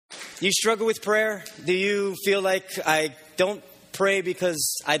You struggle with prayer? Do you feel like I don't pray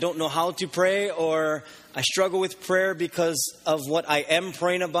because I don't know how to pray, or I struggle with prayer because of what I am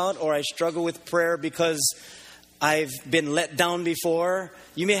praying about, or I struggle with prayer because I've been let down before?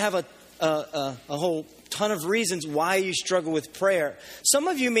 You may have a whole ton of reasons why you struggle with prayer. Some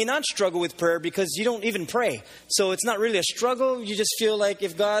of you may not struggle with prayer because you don't even pray. So it's not really a struggle. You just feel like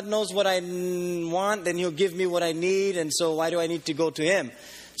if God knows what I want, then He'll give me what I need. And so why do I need to go to Him?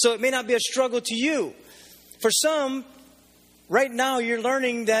 So it may not be a struggle to you. For some, right now you're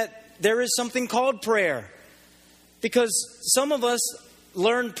learning that there is something called prayer. Because some of us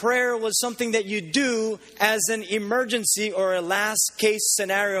learned prayer was something that you do as an emergency or a last case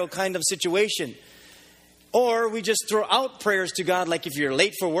scenario kind of situation. Or we just throw out prayers to God, like if you're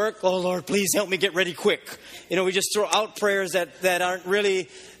late for work, oh Lord, please help me get ready quick. We just throw out prayers that aren't really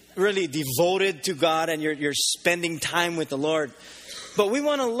devoted to God, and you're spending time with the Lord. But we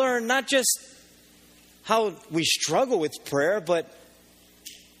want to learn not just how we struggle with prayer, but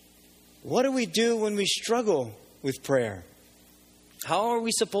what do we do when we struggle with prayer? How are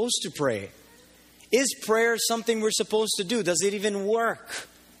we supposed to pray? Is prayer something we're supposed to do? Does it even work?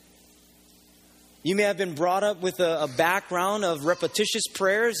 You may have been brought up with a background of repetitious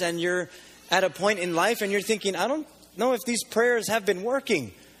prayers, and you're at a point in life and you're thinking, I don't know if these prayers have been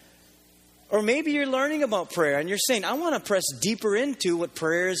working. Or maybe you're learning about prayer and you're saying, I want to press deeper into what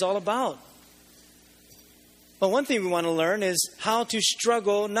prayer is all about. But one thing we want to learn is how to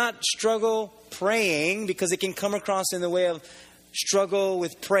struggle, not struggle praying, because it can come across in the way of struggle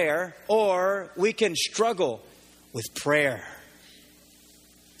with prayer, or we can struggle with prayer.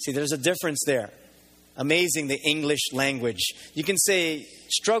 See, there's a difference there. Amazing, the English language. You can say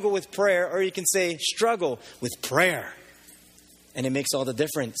struggle with prayer, or you can say struggle with prayer. And it makes all the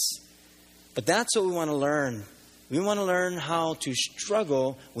difference. But that's what we want to learn. We want to learn how to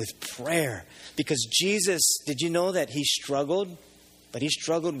struggle with prayer. Because Jesus, did you know that He struggled? But He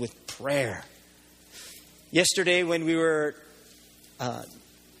struggled with prayer. Yesterday when we were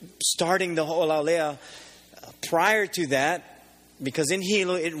starting the whole Alea, prior to that, because in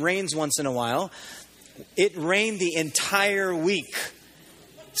Hilo it rains once in a while, it rained the entire week.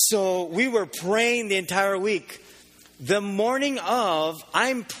 So we were praying the entire week. The morning of,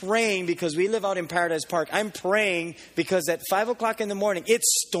 I'm praying because we live out in Paradise Park. I'm praying because at 5 o'clock in the morning,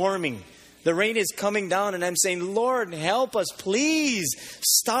 it's storming. The rain is coming down and I'm saying, Lord, help us, please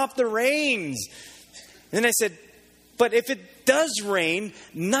stop the rains. And then I said, but if it does rain,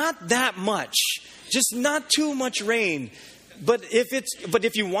 not that much, just not too much rain. But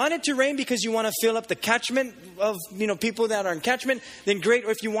if you want it to rain because you want to fill up the catchment of people that are in catchment, then great. Or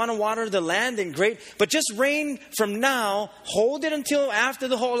if you want to water the land, then great. But just rain from now, hold it until after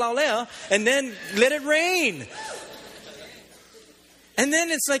the whole Alea, and then let it rain. And then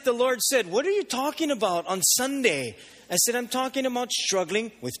it's like the Lord said, what are you talking about on Sunday? I said, I'm talking about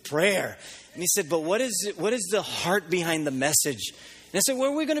struggling with prayer. And He said, but what is the heart behind the message? And I said,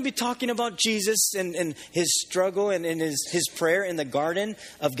 well, we're going to be talking about Jesus and His struggle and his prayer in the Garden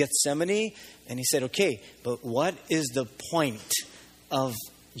of Gethsemane. And He said, okay, but what is the point of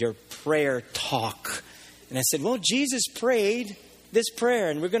your prayer talk? And I said, well, Jesus prayed this prayer,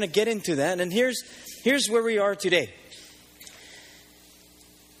 and we're going to get into that. And here's where we are today.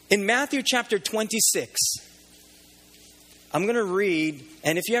 In Matthew chapter 26, I'm going to read,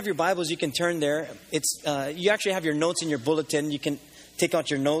 and if you have your Bibles, you can turn there. You actually have your notes in your bulletin. You can take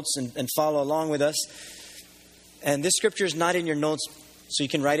out your notes and follow along with us. And this scripture is not in your notes, so you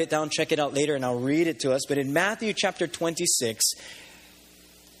can write it down, check it out later, and I'll read it to us. But in Matthew chapter 26,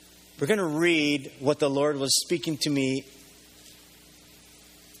 we're going to read what the Lord was speaking to me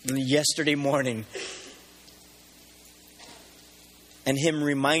yesterday morning. And Him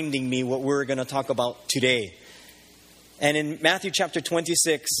reminding me what we're going to talk about today. And in Matthew chapter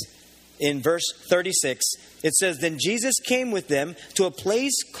 26, in verse 36, it says, then Jesus came with them to a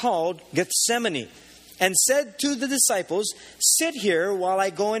place called Gethsemane and said to the disciples, sit here while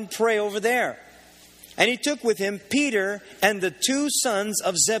I go and pray over there. And He took with Him Peter and the 2 sons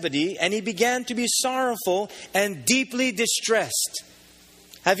of Zebedee, and He began to be sorrowful and deeply distressed.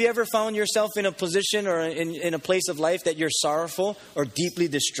 Have you ever found yourself in a position or in a place of life that you're sorrowful or deeply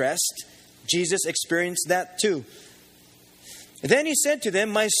distressed? Jesus experienced that too. Then He said to them,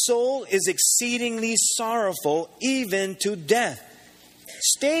 my soul is exceedingly sorrowful, even to death.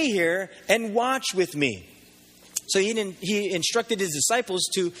 Stay here and watch with me. So he instructed His disciples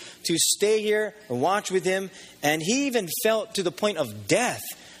to stay here and watch with Him. And He even felt to the point of death,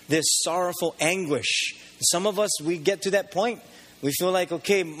 this sorrowful anguish. Some of us, we get to that point. We feel like,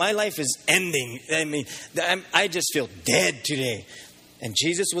 okay, my life is ending. I mean, I just feel dead today. And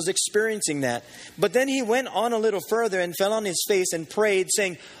Jesus was experiencing that. But then he went on a little further and fell on his face and prayed,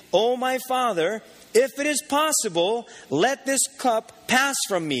 saying, "Oh, my Father, if it is possible, let this cup pass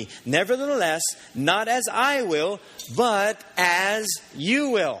from me. Nevertheless, not as I will, but as you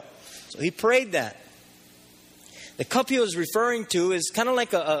will." So he prayed that. The cup he was referring to is kind of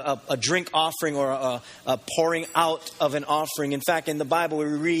like a drink offering or a pouring out of an offering. In fact, in the Bible we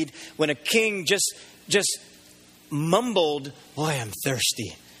read when a king just mumbled, "Boy, I'm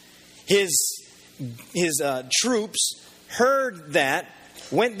thirsty." His troops heard that,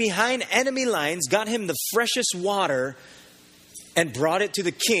 went behind enemy lines, got him the freshest water, and brought it to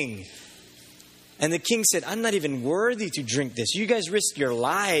the king. And the king said, "I'm not even worthy to drink this. You guys risk your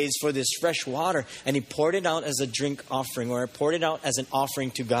lives for this fresh water." And he poured it out as a drink offering, or poured it out as an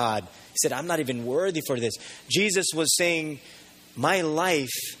offering to God. He said, "I'm not even worthy for this." Jesus was saying, my life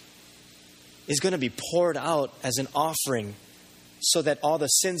is going to be poured out as an offering so that all the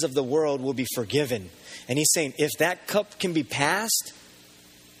sins of the world will be forgiven. And he's saying, if that cup can be passed,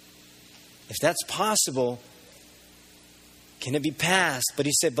 if that's possible, can it be passed? But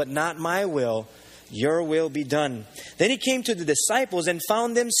he said, "But not my will, your will be done." Then he came to the disciples and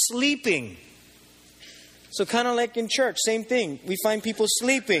found them sleeping. So kind of like in church, same thing. We find people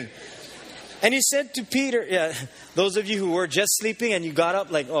sleeping. And he said to Peter, those of you who were just sleeping and you got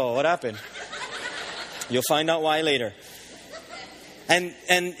up like, "Oh, what happened?" You'll find out why later.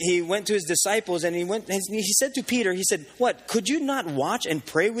 And he went to his disciples and he said to Peter, he said, "What, could you not watch and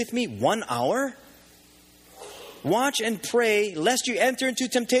pray with me 1 hour? Watch and pray, lest you enter into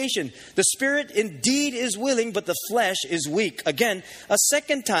temptation. The spirit indeed is willing, but the flesh is weak." Again, a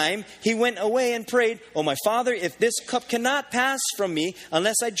second time, he went away and prayed, "Oh, my Father, if this cup cannot pass from me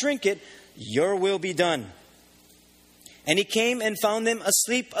unless I drink it, your will be done." And he came and found them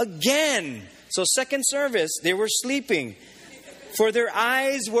asleep again. So second service, they were sleeping. For their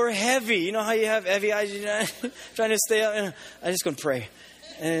eyes were heavy. You know how you have heavy eyes? You're not trying to stay up. I'm just going to pray.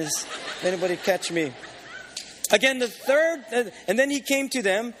 And anybody catch me? Again, the third, and then he came to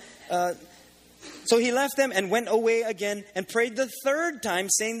them. So he left them and went away again and prayed the third time,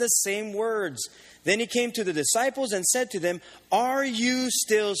 saying the same words. Then he came to the disciples and said to them, "Are you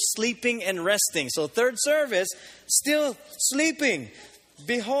still sleeping and resting?" So third service, still sleeping.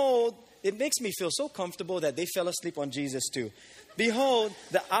 "Behold," it makes me feel so comfortable that they fell asleep on Jesus too. "Behold,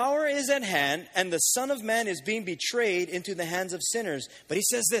 the hour is at hand, and the Son of Man is being betrayed into the hands of sinners." But he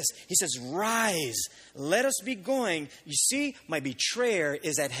says this, he says, "Rise, let us be going. You see, my betrayer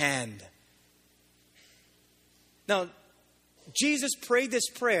is at hand." Now, Jesus prayed this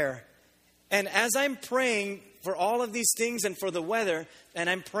prayer, and as I'm praying for all of these things and for the weather, and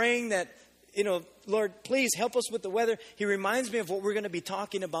I'm praying that, Lord, please help us with the weather, he reminds me of what we're going to be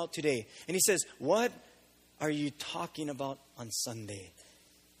talking about today. And he says, "What are you talking about on Sunday?"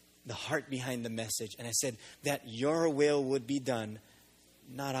 The heart behind the message. And I said, that your will would be done,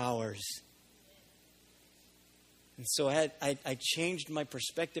 not ours. And so I changed my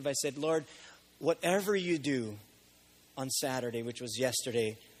perspective. I said, "Lord, whatever you do on Saturday," which was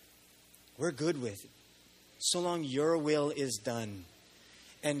yesterday, we're good with it, so long your will is done.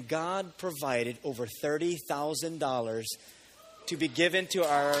 And God provided over $30,000 to be given to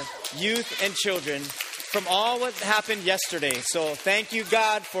our youth and children from all what happened yesterday. So thank you,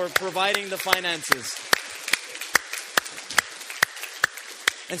 God, for providing the finances.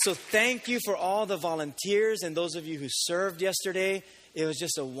 And so thank you for all the volunteers and those of you who served yesterday. It was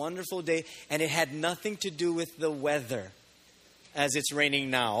just a wonderful day. And it had nothing to do with the weather, as it's raining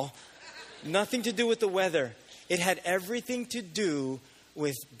now. Nothing to do with the weather. It had everything to do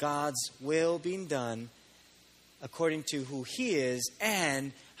with God's will being done according to who He is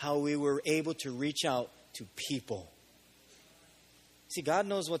and how we were able to reach out to people. See, God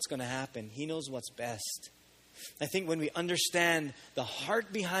knows what's going to happen. He knows what's best. I think when we understand the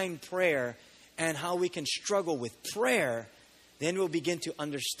heart behind prayer and how we can struggle with prayer, then we'll begin to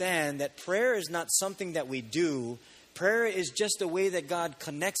understand that prayer is not something that we do. Prayer is just a way that God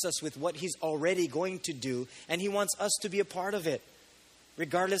connects us with what He's already going to do, and He wants us to be a part of it.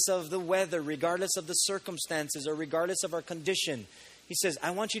 Regardless of the weather, regardless of the circumstances, or regardless of our condition. He says,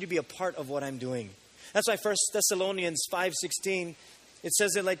 "I want you to be a part of what I'm doing." That's why 1 Thessalonians 5:16, it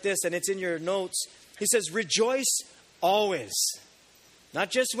says it like this, and it's in your notes. He says, "Rejoice always."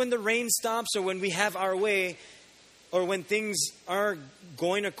 Not just when the rain stops or when we have our way or when things are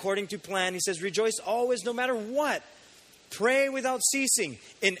going according to plan. He says, "Rejoice always, no matter what. Pray without ceasing.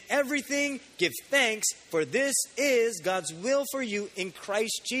 In everything, give thanks, for this is God's will for you in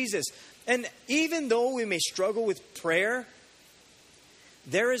Christ Jesus." And even though we may struggle with prayer,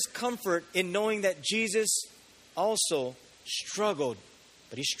 there is comfort in knowing that Jesus also struggled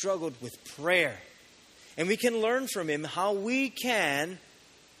but he struggled with prayer. And we can learn from him how we can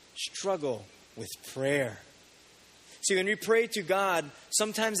struggle with prayer. See, when we pray to God,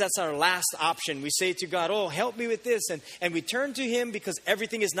 sometimes that's our last option. We say to God, oh, help me with this. And we turn to him because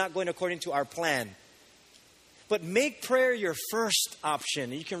everything is not going according to our plan. But make prayer your first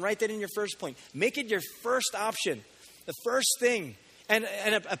option. You can write that in your first point. Make it your first option. The first thing. And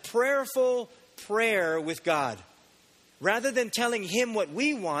a prayerful prayer with God. Rather than telling him what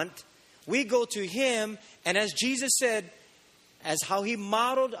we want, we go to him. And as Jesus said, as how he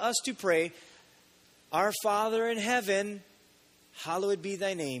modeled us to pray, our Father in heaven, hallowed be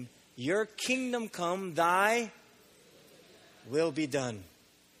thy name. Your kingdom come, thy will be done.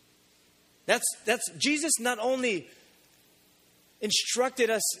 That's Jesus not only instructed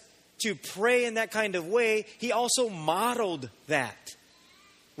us to pray in that kind of way, he also modeled that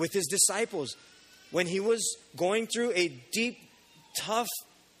with his disciples. When he was going through a deep, tough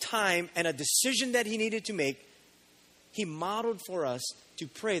time and a decision that he needed to make, he modeled for us to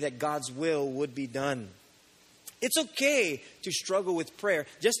pray that God's will would be done. It's okay to struggle with prayer.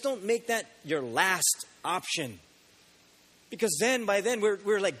 Just don't make that your last option. Because by then,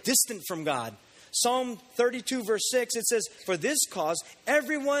 we're like distant from God. Psalm 32 verse 6, it says, for this cause,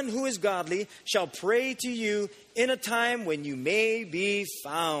 everyone who is godly shall pray to you in a time when you may be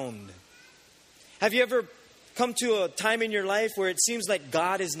found. Have you ever come to a time in your life where it seems like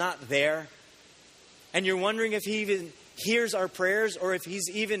God is not there? And you're wondering if he even hears our prayers or if he's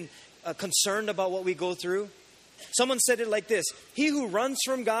even concerned about what we go through? Someone said it like this: he who runs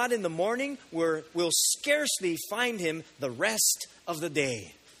from God in the morning will scarcely find him the rest of the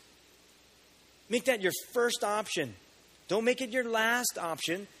day. Make that your first option. Don't make it your last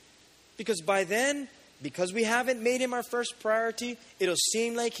option, because by then, because we haven't made him our first priority, it'll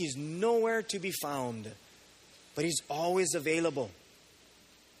seem like he's nowhere to be found. But he's always available.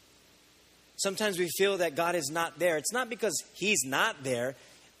 Sometimes we feel that God is not there. It's not because he's not there.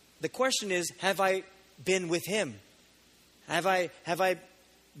 The question is, have I been with him? Have I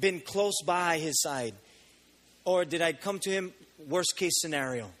been close by his side? Or did I come to him worst case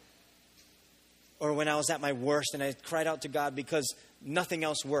scenario? Or when I was at my worst and I cried out to God because nothing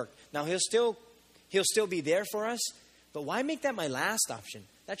else worked. Now he'll still be there for us, but why make that my last option?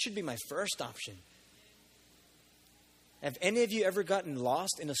 That should be my first option. Have any of you ever gotten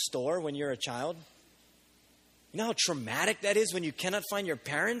lost in a store when you're a child? You know how traumatic that is when you cannot find your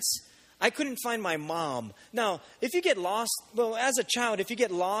parents? I couldn't find my mom. Now, if you get lost, well, as a child, if you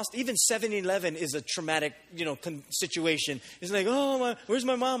get lost, even 7-Eleven is a traumatic, situation. It's like, where's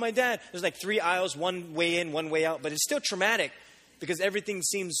my mom, my dad? There's like 3 aisles, one way in, one way out. But it's still traumatic because everything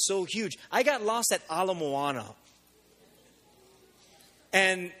seems so huge. I got lost at Ala Moana.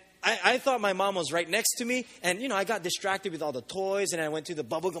 And I thought my mom was right next to me. And, I got distracted with all the toys. And I went to the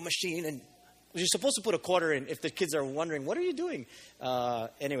bubblegum machine. And you're supposed to put a quarter in if the kids are wondering, what are you doing?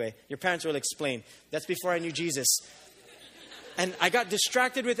 Anyway, your parents will explain. That's before I knew Jesus. And I got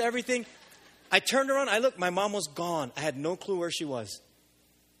distracted with everything. I turned around. I looked. My mom was gone. I had no clue where she was.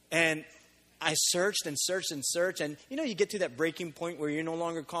 And I searched and searched and searched. And, you get to that breaking point where you're no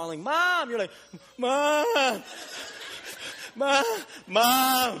longer calling, Mom. You're like, Mom.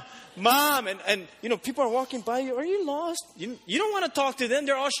 Mom, and people are walking by you. Are you lost? You don't want to talk to them.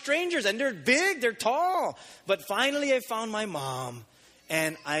 They're all strangers, and they're big, they're tall. But finally, I found my mom,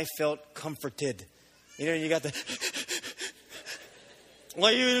 and I felt comforted. You got the,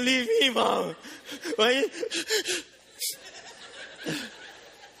 why you leave me, Mom? Why you?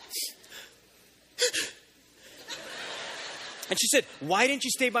 And she said, why didn't you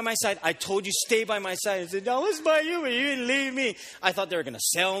stay by my side? I told you stay by my side. I said, I was by you, but you didn't leave me. I thought they were going to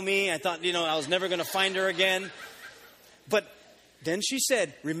sell me. I thought, I was never going to find her again. But then she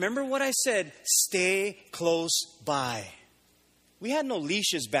said, remember what I said? Stay close by. We had no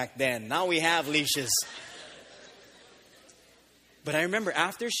leashes back then. Now we have leashes. But I remember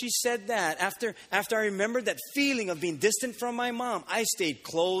after she said that, after I remembered that feeling of being distant from my mom, I stayed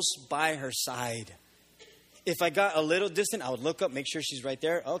close by her side. If I got a little distant, I would look up, make sure she's right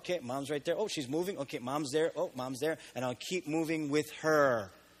there. Okay, mom's right there. Oh, she's moving. Okay, mom's there. Oh, mom's there. And I'll keep moving with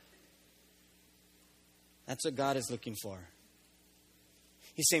her. That's what God is looking for.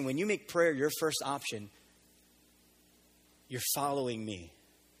 He's saying when you make prayer your first option, you're following me.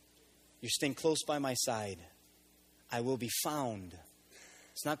 You're staying close by my side. I will be found.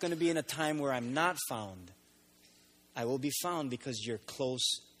 It's not going to be in a time where I'm not found. I will be found because you're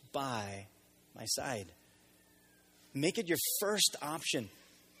close by my side. Make it your first option.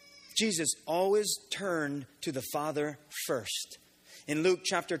 Jesus always turned to the Father first. In Luke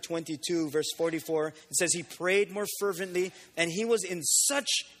chapter 22, verse 44, it says he prayed more fervently, and he was in such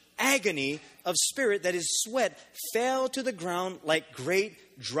agony of spirit that his sweat fell to the ground like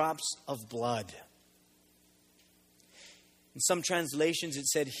great drops of blood. In some translations, it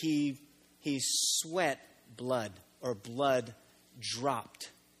said he sweat blood, or blood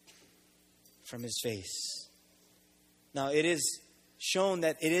dropped from his face. Now, it is shown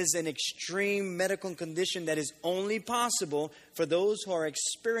that it is an extreme medical condition that is only possible for those who are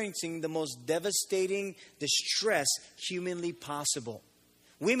experiencing the most devastating distress humanly possible.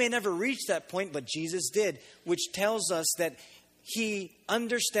 We may never reach that point, but Jesus did, which tells us that he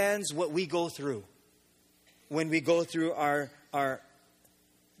understands what we go through when we go through our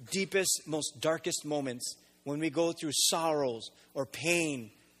deepest, most darkest moments, when we go through sorrows or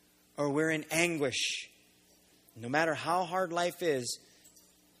pain or we're in anguish. No matter how hard life is,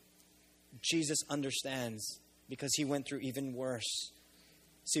 Jesus understands because he went through even worse.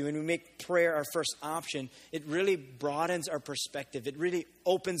 See, when we make prayer our first option, it really broadens our perspective. It really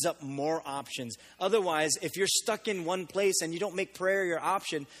opens up more options. Otherwise, if you're stuck in one place and you don't make prayer your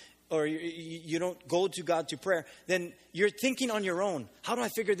option, or you don't go to God to prayer, then you're thinking on your own. How do I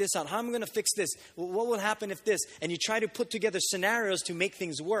figure this out? How am I going to fix this? What will happen if this? And you try to put together scenarios to make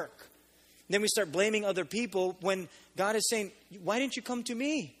things work. Then we start blaming other people when God is saying, why didn't you come to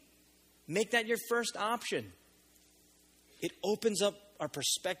me? Make that your first option. It opens up our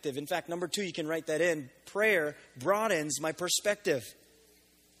perspective. In fact, number 2, you can write that in. Prayer broadens my perspective.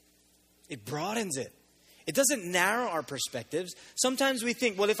 It broadens it. It doesn't narrow our perspectives. Sometimes we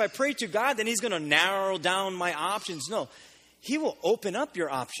think, well, if I pray to God, then he's going to narrow down my options. No, he will open up your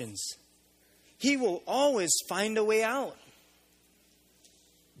options. He will always find a way out.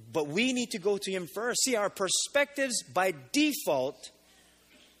 But we need to go to him first. See, our perspectives by default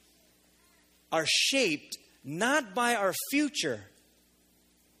are shaped not by our future.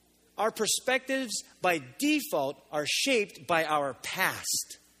 Our perspectives by default are shaped by our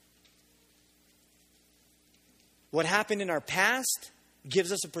past. What happened in our past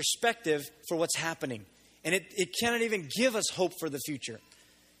gives us a perspective for what's happening. And it cannot even give us hope for the future.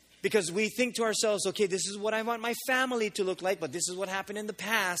 Because we think to ourselves, okay, this is what I want my family to look like, but this is what happened in the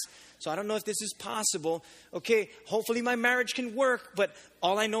past, so I don't know if this is possible. Okay, hopefully my marriage can work, but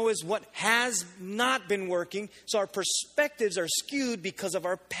all I know is what has not been working. So our perspectives are skewed because of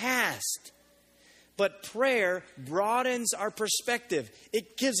our past. But prayer broadens our perspective.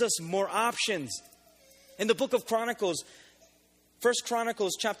 It gives us more options. In the book of Chronicles, 1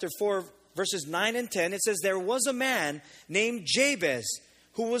 Chronicles chapter 4, verses 9 and 10, it says, there was a man named Jabez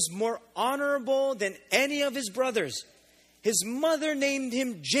who was more honorable than any of his brothers. His mother named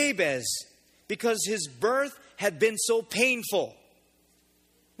him Jabez because his birth had been so painful.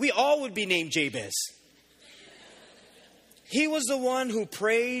 We all would be named Jabez. He was the one who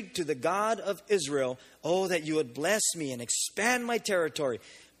prayed to the God of Israel, oh, that you would bless me and expand my territory.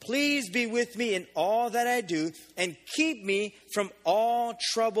 Please be with me in all that I do and keep me from all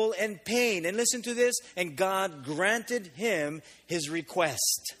trouble and pain. And listen to this. And God granted him his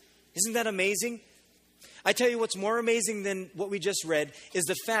request. Isn't that amazing? I tell you what's more amazing than what we just read is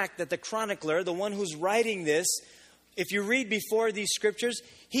the fact that the chronicler, the one who's writing this, if you read before these scriptures,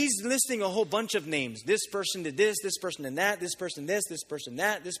 he's listing a whole bunch of names. This person did this person did that, this person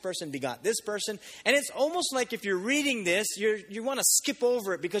that, this person begot this person. And it's almost like if you're reading this, you want to skip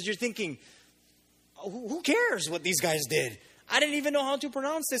over it because you're thinking, oh, who cares what these guys did? I didn't even know how to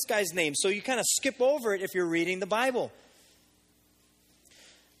pronounce this guy's name. So you kind of skip over it if you're reading the Bible.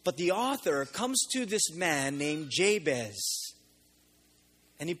 But the author comes to this man named Jabez.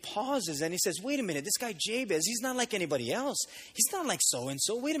 And he pauses and he says, wait a minute, this guy Jabez, he's not like anybody else. He's not like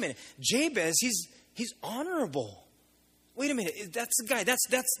so-and-so. Wait a minute. Jabez, he's honorable. Wait a minute. That's the guy.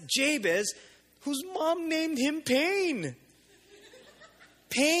 That's Jabez, whose mom named him Pain.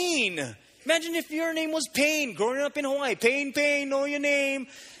 Pain. Imagine if your name was Pain, growing up in Hawaii. Pain, know your name.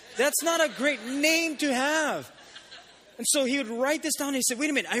 That's not a great name to have. And so he would write this down and he said, wait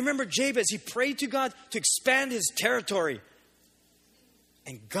a minute, I remember Jabez. He prayed to God to expand his territory.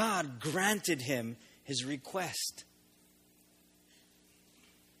 And God granted him his request.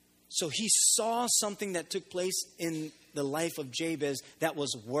 So he saw something that took place in the life of Jabez that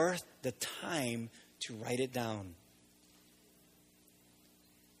was worth the time to write it down.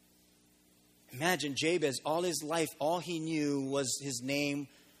 Imagine Jabez, all his life, all he knew was his name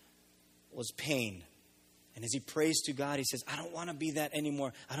was pain. And as he prays to God, he says, I don't want to be that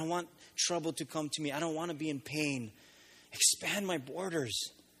anymore. I don't want trouble to come to me. I don't want to be in pain. Expand my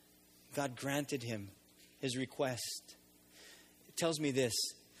borders. God granted him his request. It tells me this,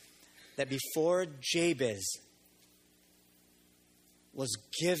 that before Jabez was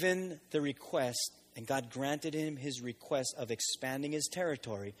given the request, and God granted him his request of expanding his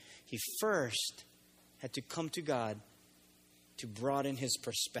territory, he first had to come to God to broaden his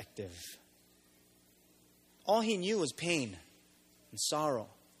perspective. All he knew was pain and sorrow.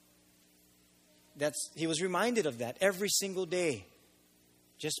 He was reminded of that every single day,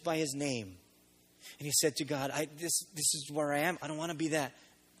 just by his name. And he said to God, this is where I am. I don't want to be that.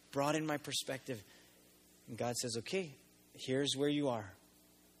 Broaden my perspective. And God says, okay, here's where you are.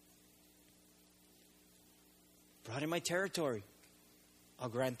 Broaden my territory. I'll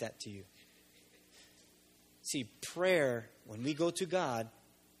grant that to you. See, prayer, when we go to God,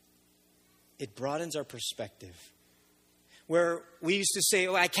 it broadens our perspective. Where we used to say,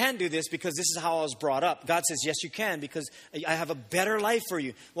 oh, I can't do this because this is how I was brought up. God says, yes, you can, because I have a better life for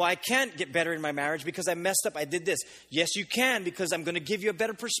you. Well, I can't get better in my marriage because I messed up. I did this. Yes, you can, because I'm going to give you a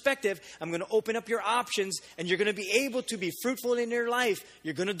better perspective. I'm going to open up your options, and you're going to be able to be fruitful in your life.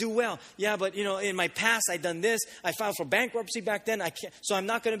 You're going to do well. Yeah, but in my past, I done this. I filed for bankruptcy back then. I can't, so I'm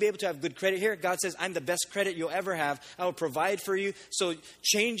not going to be able to have good credit here. God says, I'm the best credit you'll ever have. I will provide for you. So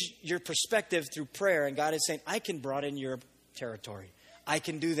change your perspective through prayer. And God is saying, I can broaden your territory. I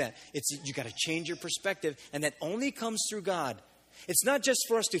can do that. You got to change your perspective, and that only comes through God. It's not just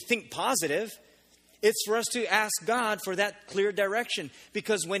for us to think positive. It's for us to ask God for that clear direction,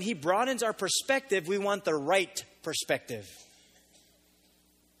 because when He broadens our perspective, we want the right perspective.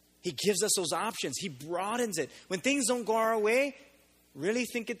 He gives us those options. He broadens it. When things don't go our way, really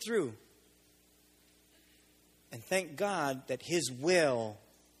think it through. And thank God that His will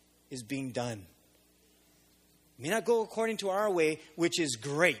is being done. It may not go according to our way, which is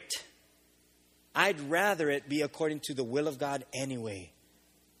great. I'd rather it be according to the will of God anyway.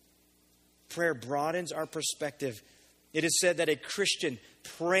 Prayer broadens our perspective. It is said that a Christian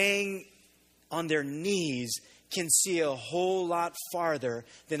praying on their knees can see a whole lot farther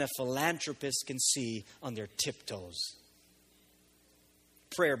than a philanthropist can see on their tiptoes.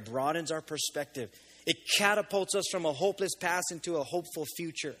 Prayer broadens our perspective. It catapults us from a hopeless past into a hopeful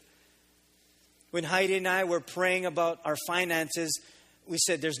future. When Heidi and I were praying about our finances, we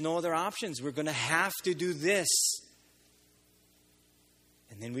said there's no other options. We're going to have to do this.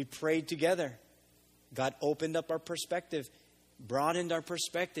 And then we prayed together. God opened up our perspective, broadened our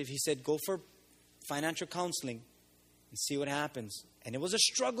perspective. He said, go for financial counseling and see what happens. And it was a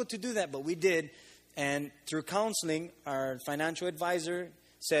struggle to do that, but we did. And through counseling, our financial advisor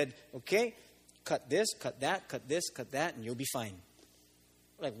said, okay, cut this, cut that, cut this, cut that, and you'll be fine.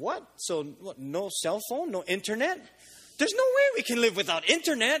 Like, what? So what, no cell phone, no internet? There's no way we can live without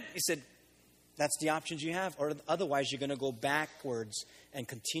internet. He said, that's the options you have. Or otherwise, you're going to go backwards and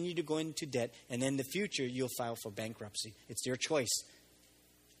continue to go into debt. And in the future, you'll file for bankruptcy. It's your choice.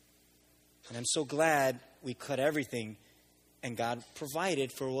 And I'm so glad we cut everything. And God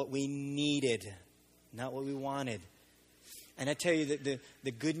provided for what we needed, not what we wanted. And I tell you that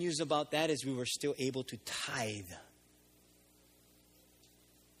the good news about that is we were still able to tithe.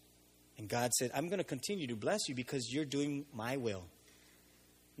 And God said, I'm going to continue to bless you because you're doing my will,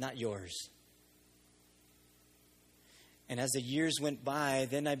 not yours. And as the years went by,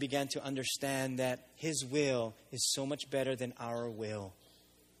 then I began to understand that His will is so much better than our will.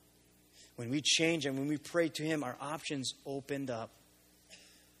 When we change and when we pray to Him, our options opened up.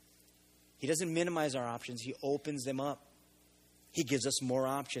 He doesn't minimize our options. He opens them up. He gives us more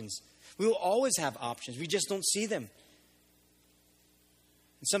options. We will always have options. We just don't see them.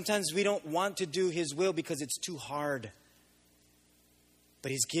 And sometimes we don't want to do His will because it's too hard. But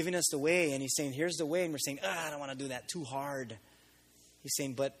He's giving us the way, and He's saying, here's the way. And we're saying, I don't want to do that, too hard. He's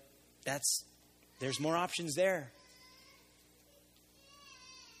saying, but there's more options there.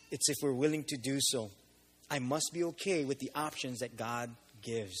 It's if we're willing to do so. I must be okay with the options that God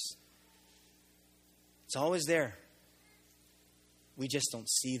gives. It's always there. We just don't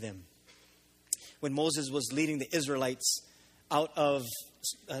see them. When Moses was leading the Israelites out of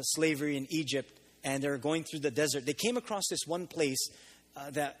slavery in Egypt, and they're going through the desert, they came across this one place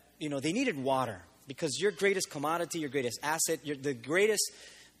that, they needed water, because your greatest commodity, your greatest asset,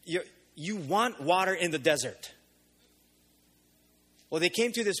 you want water in the desert. Well, they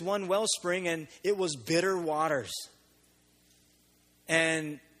came to this one wellspring, and it was bitter waters.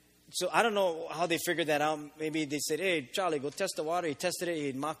 And so I don't know how they figured that out. Maybe they said, hey, Charlie, go test the water. He tested it,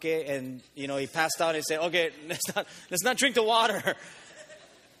 he mocked it, and, he passed out and said, okay, let's not drink the water.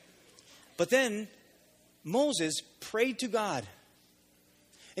 But then Moses prayed to God.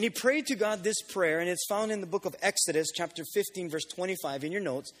 And he prayed to God this prayer, and it's found in the book of Exodus, chapter 15, verse 25 in your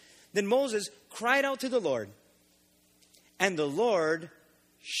notes. Then Moses cried out to the Lord, and the Lord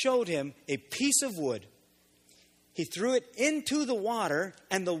showed him a piece of wood. He threw it into the water,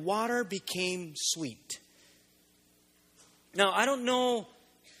 and the water became sweet. Now, I don't know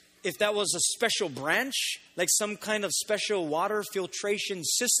if that was a special branch, like some kind of special water filtration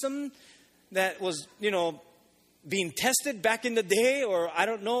system that was, being tested back in the day, or I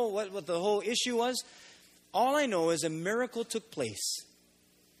don't know what the whole issue was. All I know is a miracle took place.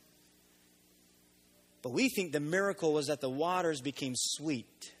 But we think the miracle was that the waters became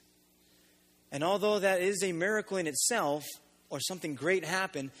sweet. And although that is a miracle in itself, or something great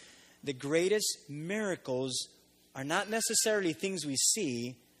happened, the greatest miracles are not necessarily things we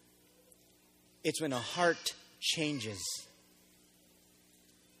see. It's when a heart changes.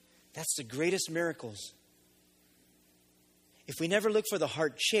 That's the greatest miracles. If we never look for the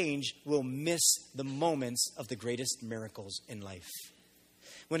heart change, we'll miss the moments of the greatest miracles in life.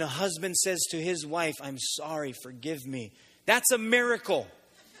 When a husband says to his wife, "I'm sorry, forgive me," that's a miracle.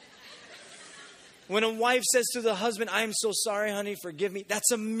 When a wife says to the husband, "I'm so sorry, honey, forgive me,"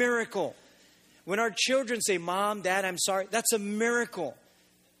 that's a miracle. When our children say, "Mom, Dad, I'm sorry," that's a miracle.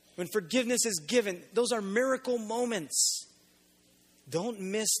 When forgiveness is given, those are miracle moments. Don't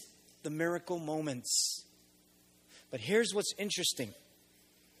miss the miracle moments. But here's what's interesting.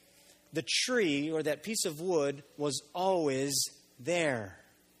 The tree, or that piece of wood, was always there.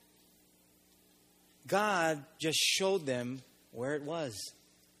 God just showed them where it was.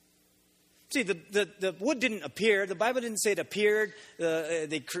 See, the wood didn't appear. The Bible didn't say it appeared.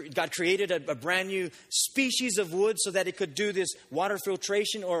 God created a brand new species of wood so that it could do this water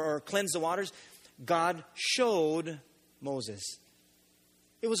filtration or cleanse the waters. God showed Moses.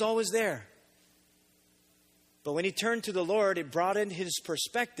 It was always there. But when he turned to the Lord, it broadened his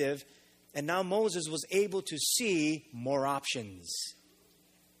perspective, and now Moses was able to see more options.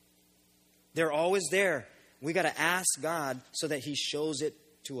 They're always there. We got to ask God so that he shows it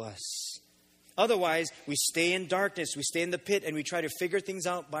to us. Otherwise, we stay in darkness, we stay in the pit, and we try to figure things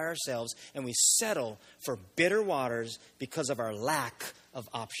out by ourselves, and we settle for bitter waters because of our lack of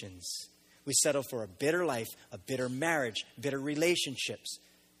options. We settle for a bitter life, a bitter marriage, bitter relationships,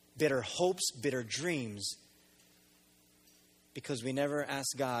 bitter hopes, bitter dreams, because we never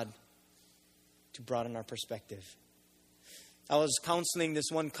ask God to broaden our perspective. I was counseling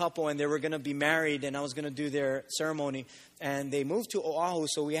this one couple, and they were going to be married, and I was going to do their ceremony. And they moved to Oahu,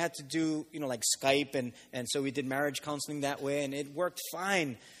 so we had to do, like Skype. And so we did marriage counseling that way, and it worked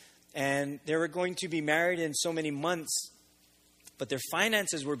fine. And they were going to be married in so many months, but their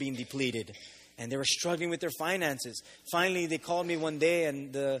finances were being depleted. And they were struggling with their finances. Finally, they called me one day,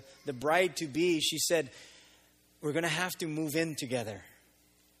 and the bride-to-be, she said, "We're going to have to move in together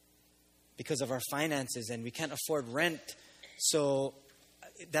because of our finances, and we can't afford rent. So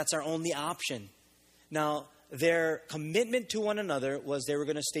that's our only option." Now, their commitment to one another was they were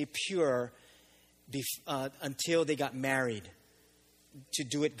going to stay pure until they got married, to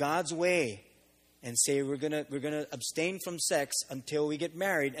do it God's way, and say we're going to abstain from sex until we get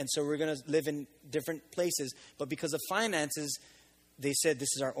married, and so we're going to live in different places. But because of finances, they said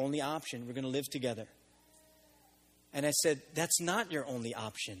this is our only option. We're going to live together. And I said, that's not your only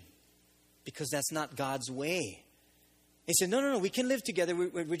option, because that's not God's way. He said, no, we can live together.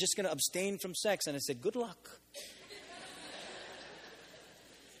 We're just going to abstain from sex. And I said, good luck.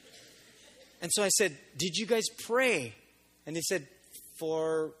 And so I said, did you guys pray? And they said,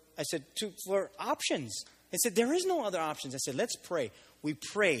 for options. They said, there is no other options. I said, let's pray. We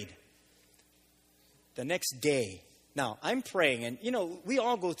prayed. The next day. Now, I'm praying, and, we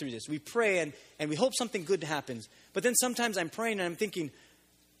all go through this. We pray, and we hope something good happens. But then sometimes I'm praying, and I'm thinking,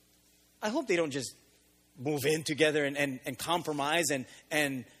 I hope they don't just move in together and compromise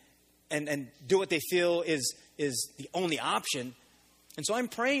and do what they feel is the only option. And so I'm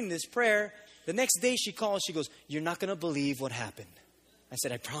praying this prayer. The next day she calls, she goes, "You're not going to believe what happened." I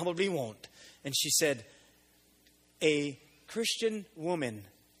said, "I probably won't." And she said, "A Christian woman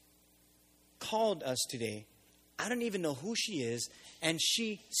called us today. I don't even know who she is. And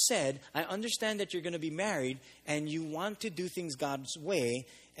she said, I understand that you're going to be married and you want to do things God's way.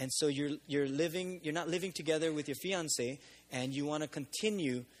 And so you're not living together with your fiance and you want to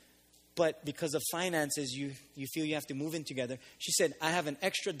continue. But because of finances, you feel you have to move in together." She said, "I have an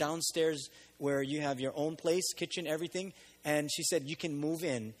extra downstairs where you have your own place, kitchen, everything." And she said, "You can move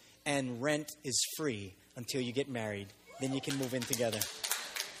in and rent is free until you get married. Then you can move in together."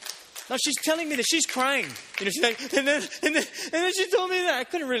 Now she's telling me that she's crying. She's like, and then she told me that I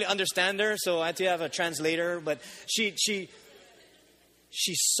couldn't really understand her, so I had to have a translator. But she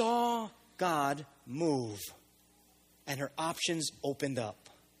saw God move, and her options opened up.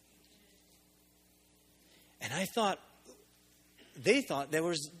 And they thought that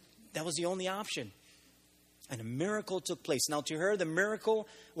was the only option. And a miracle took place. Now, to her, the miracle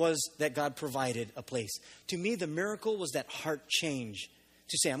was that God provided a place. To me, the miracle was that heart change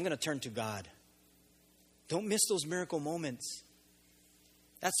to say, I'm going to turn to God. Don't miss those miracle moments.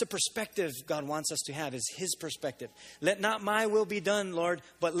 That's the perspective God wants us to have, is His perspective. Let not my will be done, Lord,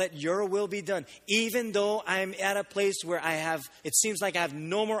 but let your will be done. Even though I'm at a place where it seems like I have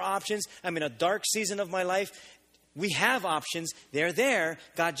no more options. I'm in a dark season of my life. We have options. They're there.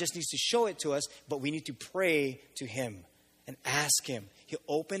 God just needs to show it to us, but we need to pray to Him and ask Him. He'll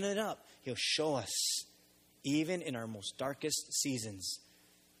open it up. He'll show us, even in our most darkest seasons.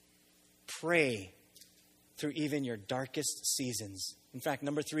 Pray through even your darkest seasons. In fact,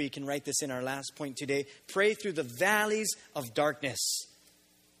 number 3, you can write this in our last point today. Pray through the valleys of darkness.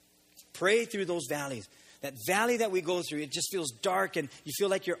 Pray through those valleys. That valley that we go through, it just feels dark and you feel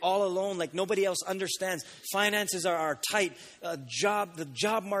like you're all alone, like nobody else understands. Finances are tight. The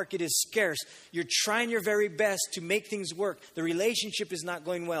job market is scarce. You're trying your very best to make things work. The relationship is not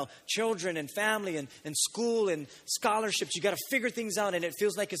going well. Children and family and school and scholarships, you got to figure things out, and it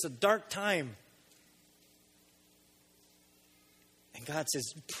feels like it's a dark time. And God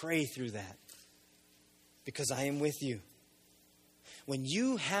says, pray through that because I am with you. When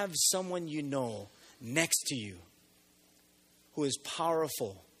you have someone you know next to you who is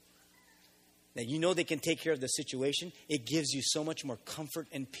powerful, that you know they can take care of the situation, it gives you so much more comfort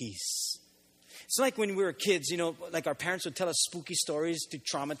and peace. It's like when we were kids, like our parents would tell us spooky stories to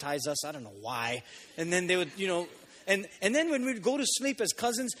traumatize us. I don't know why. And then they would, and then when we'd go to sleep as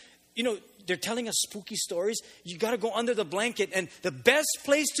cousins, they're telling us spooky stories. You got to go under the blanket, and the best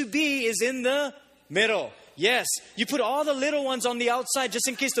place to be is in the middle. Yes, you put all the little ones on the outside just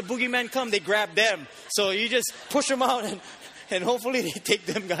in case the boogeyman come, they grab them. So you just push them out and hopefully they take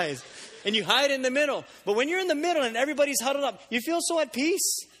them guys. And you hide in the middle. But when you're in the middle and everybody's huddled up, you feel so at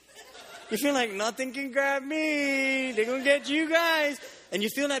peace. You feel like nothing can grab me. They're going to get you guys. And you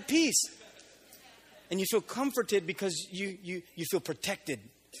feel at peace. And you feel comforted because you feel protected.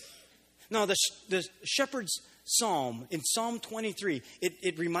 Now, the shepherd's psalm, in Psalm 23,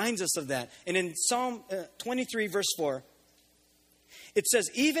 it reminds us of that. And in Psalm 23, verse 4, it says,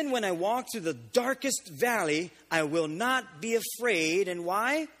 even when I walk through the darkest valley, I will not be afraid. And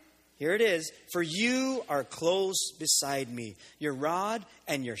why? Here it is. For you are close beside me. Your rod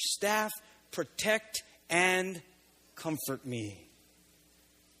and your staff protect and comfort me.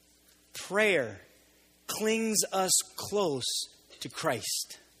 Prayer clings us close to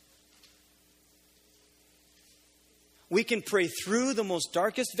Christ. We can pray through the most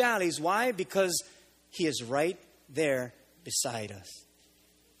darkest valleys. Why? Because He is right there beside us.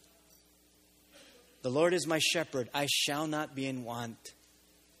 The Lord is my shepherd. I shall not be in want.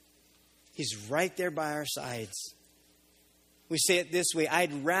 He's right there by our sides. We say it this way: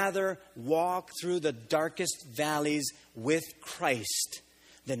 I'd rather walk through the darkest valleys with Christ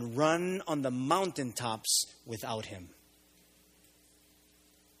than run on the mountaintops without Him.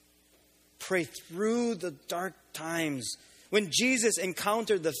 Pray through the dark times. When Jesus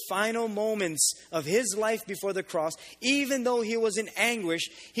encountered the final moments of His life before the cross, even though He was in anguish,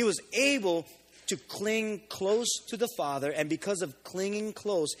 He was able to cling close to the Father. And because of clinging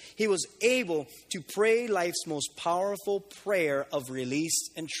close, He was able to pray life's most powerful prayer of release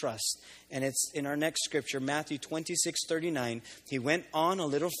and trust. And it's in our next scripture, Matthew 26:39. He went on a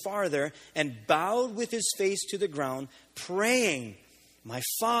little farther and bowed with His face to the ground, praying, my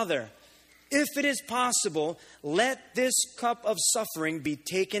Father, if it is possible, let this cup of suffering be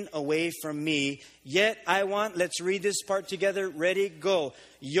taken away from me. Yet I want, let's read this part together. Ready, go.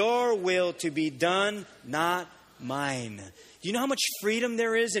 Your will to be done, not mine. Do you know how much freedom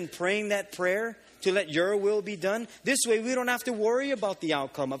there is in praying that prayer? To let your will be done? This way we don't have to worry about the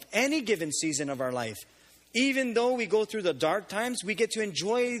outcome of any given season of our life. Even though we go through the dark times, we get to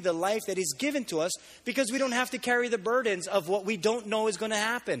enjoy the life that He's given to us because we don't have to carry the burdens of what we don't know is going to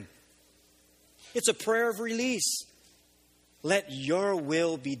happen. It's a prayer of release. Let your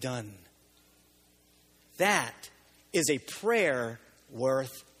will be done. That is a prayer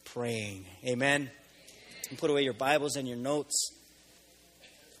worth praying. Amen. And put away your Bibles and your notes.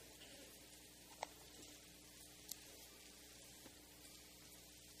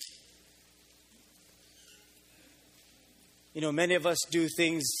 Many of us do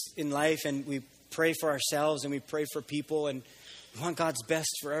things in life and we pray for ourselves and we pray for people and we want God's best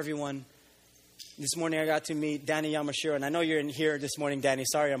for everyone. This morning I got to meet Danny Yamashiro, and I know you're in here this morning, Danny.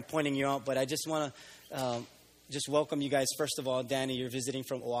 Sorry I'm pointing you out, but I just want to just welcome you guys. First of all, Danny, you're visiting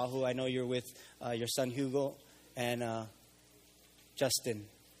from Oahu. I know you're with your son Hugo and Justin,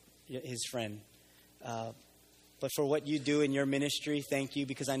 his friend. but for what you do in your ministry, thank you,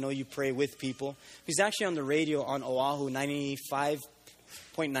 because I know you pray with people. He's actually on the radio on Oahu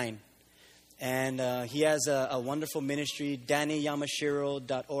 95.9. And he has a wonderful ministry,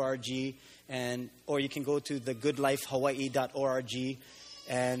 DannyYamashiro.org, or you can go to thegoodlifehawaii.org,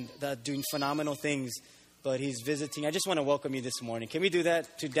 and they're doing phenomenal things. But he's visiting. I just want to welcome you this morning. Can we do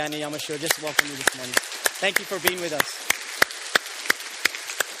that to Danny Yamashiro? Just welcome you this morning. Thank you for being with us.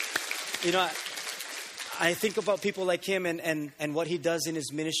 You know, I think about people like him and what he does in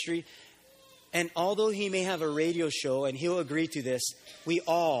his ministry. And although he may have a radio show, and he'll agree to this, we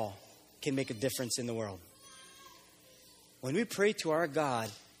all can make a difference in the world. When we pray to our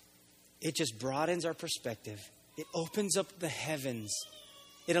God, it just broadens our perspective. It opens up the heavens.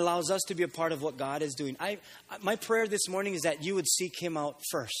 It allows us to be a part of what God is doing. My prayer this morning is that you would seek Him out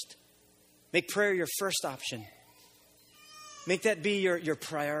first. Make prayer your first option. Make that be your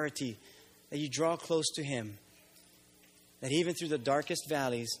priority. That you draw close to Him. That even through the darkest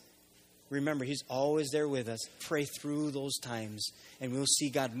valleys, remember, He's always there with us. Pray through those times, and we'll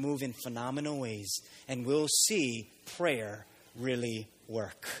see God move in phenomenal ways. And we'll see prayer really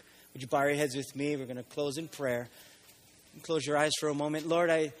work. Would you bow your heads with me? We're going to close in prayer. Close your eyes for a moment. Lord,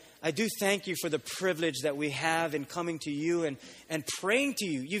 I do thank you for the privilege that we have in coming to you and praying to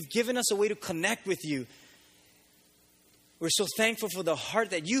you. You've given us a way to connect with you. We're so thankful for the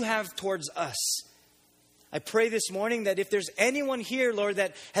heart that you have towards us. I pray this morning that if there's anyone here, Lord,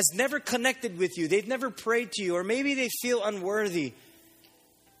 that has never connected with you, they've never prayed to you, or maybe they feel unworthy,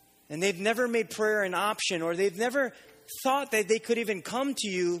 and they've never made prayer an option, or they've never thought that they could even come to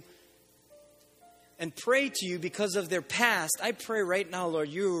you and pray to you because of their past, I pray right now, Lord,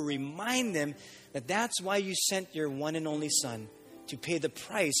 you will remind them that that's why you sent your one and only Son, to pay the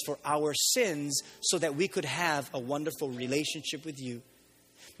price for our sins so that we could have a wonderful relationship with you.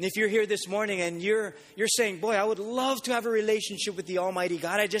 And if you're here this morning and you're saying, boy, I would love to have a relationship with the Almighty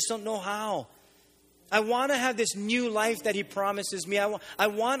God, I just don't know how. I want to have this new life that He promises me. I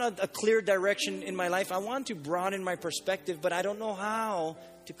want a clear direction in my life. I want to broaden my perspective, but I don't know how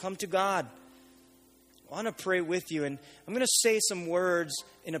to come to God. I want to pray with you, and I'm going to say some words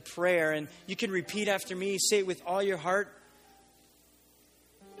in a prayer, and you can repeat after me. Say it with all your heart.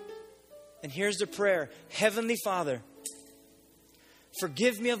 And here's the prayer. Heavenly Father,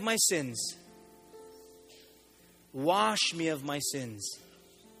 forgive me of my sins. Wash me of my sins.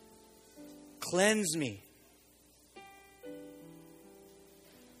 Cleanse me.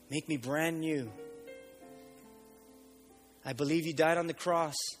 Make me brand new. I believe you died on the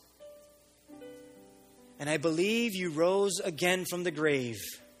cross. And I believe you rose again from the grave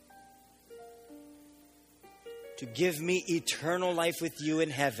to give me eternal life with you in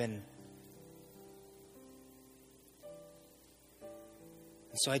heaven.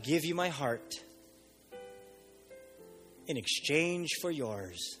 And so I give you my heart in exchange for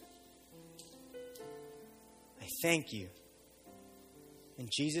yours. I thank you. In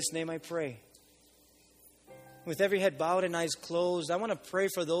Jesus' name I pray. With every head bowed and eyes closed, I want to pray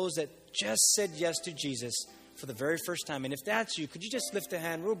for those that just said yes to Jesus for the very first time. And if that's you, could you just lift a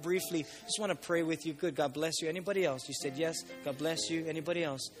hand real briefly? Just want to pray with you. Good. God bless you. Anybody else? You said yes. God bless you. Anybody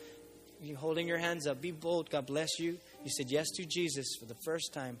else? You holding your hands up. Be bold. God bless you. You said yes to Jesus for the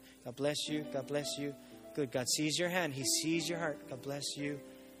first time. God bless you. God bless you. Good. God sees your hand. He sees your heart. God bless you.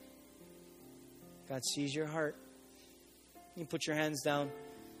 God sees your heart. You can put your hands down.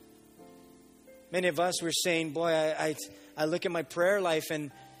 Many of us were saying, boy, I look at my prayer life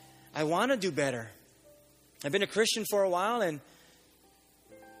and I want to do better. I've been a Christian for a while, and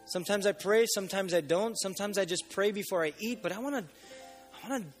sometimes I pray, sometimes I don't. Sometimes I just pray before I eat, but I want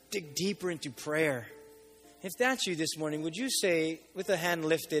to dig deeper into prayer. If that's you this morning, would you say, with a hand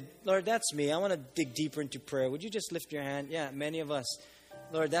lifted, Lord, that's me. I want to dig deeper into prayer. Would you just lift your hand? Yeah, many of us.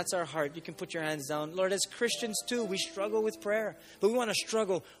 Lord, that's our heart. You can put your hands down. Lord, as Christians too, we struggle with prayer, but we want to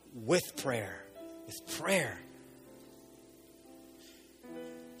struggle with prayer. With prayer.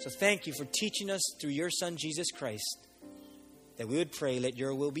 So thank you for teaching us through your Son, Jesus Christ, that we would pray, let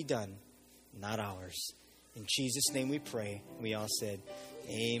your will be done, not ours. In Jesus' name we pray. We all said,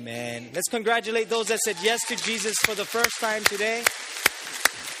 amen. Let's congratulate those that said yes to Jesus for the first time today.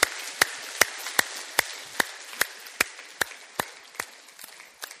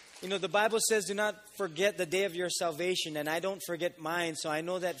 You know, the Bible says, do not forget the day of your salvation, and I don't forget mine. So I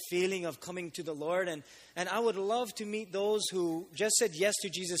know that feeling of coming to the Lord, and I would love to meet those who just said yes to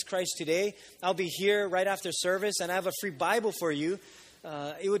Jesus Christ today. I'll be here right after service, and I have a free Bible for you.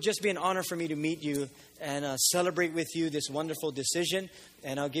 It would just be an honor for me to meet you and celebrate with you this wonderful decision.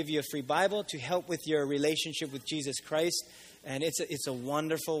 And I'll give you a free Bible to help with your relationship with Jesus Christ. And it's a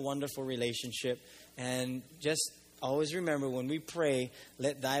wonderful, wonderful relationship. And just always remember, when we pray,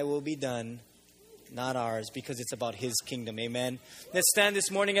 let thy will be done, not ours, because it's about his kingdom. Amen. Let's stand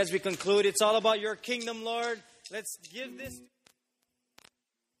this morning as we conclude. It's all about your kingdom, Lord. Let's give this.